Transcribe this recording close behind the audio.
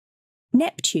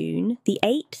Neptune, the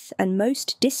eighth and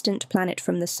most distant planet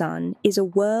from the Sun, is a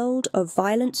world of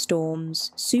violent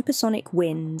storms, supersonic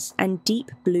winds, and deep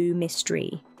blue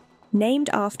mystery. Named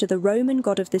after the Roman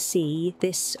god of the sea,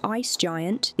 this ice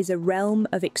giant is a realm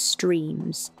of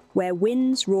extremes, where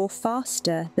winds roar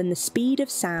faster than the speed of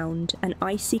sound and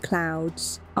icy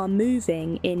clouds are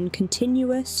moving in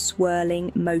continuous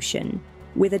swirling motion,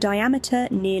 with a diameter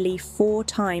nearly 4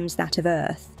 times that of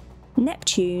Earth.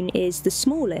 Neptune is the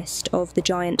smallest of the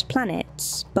giant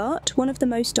planets, but one of the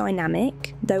most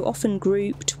dynamic. Though often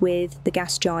grouped with the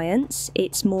gas giants,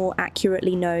 it's more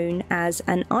accurately known as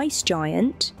an ice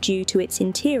giant due to its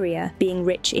interior being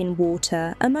rich in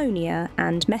water, ammonia,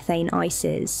 and methane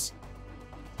ices.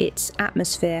 Its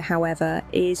atmosphere, however,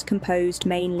 is composed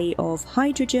mainly of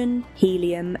hydrogen,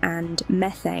 helium, and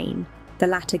methane, the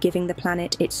latter giving the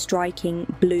planet its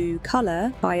striking blue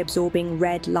colour by absorbing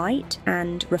red light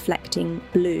and reflecting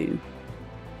blue.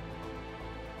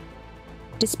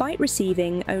 Despite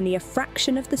receiving only a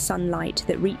fraction of the sunlight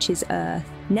that reaches Earth,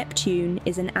 Neptune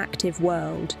is an active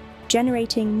world,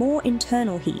 generating more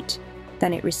internal heat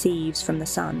than it receives from the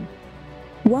Sun.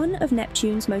 One of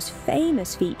Neptune's most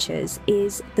famous features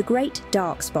is the Great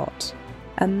Dark Spot,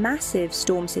 a massive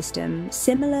storm system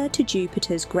similar to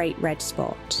Jupiter's Great Red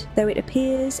Spot, though it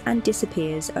appears and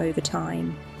disappears over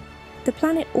time. The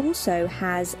planet also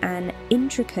has an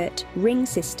intricate ring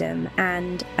system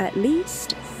and at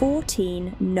least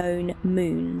 14 known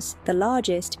moons, the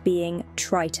largest being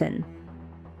Triton.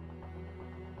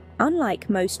 Unlike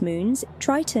most moons,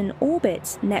 Triton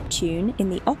orbits Neptune in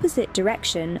the opposite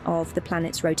direction of the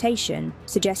planet's rotation,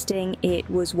 suggesting it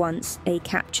was once a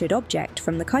captured object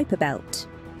from the Kuiper Belt.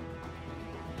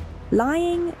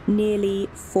 Lying nearly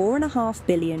 4.5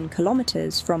 billion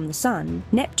kilometers from the Sun,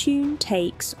 Neptune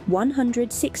takes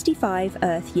 165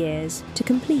 Earth years to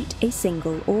complete a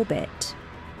single orbit.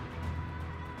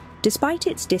 Despite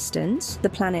its distance, the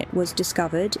planet was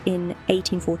discovered in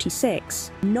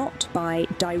 1846, not by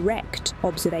direct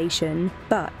observation,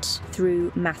 but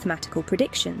through mathematical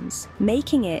predictions,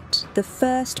 making it the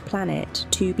first planet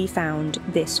to be found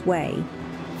this way.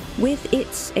 With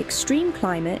its extreme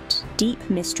climate, deep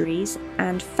mysteries,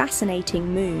 and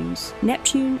fascinating moons,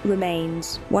 Neptune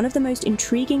remains one of the most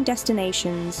intriguing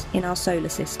destinations in our solar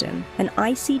system, an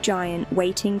icy giant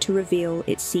waiting to reveal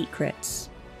its secrets.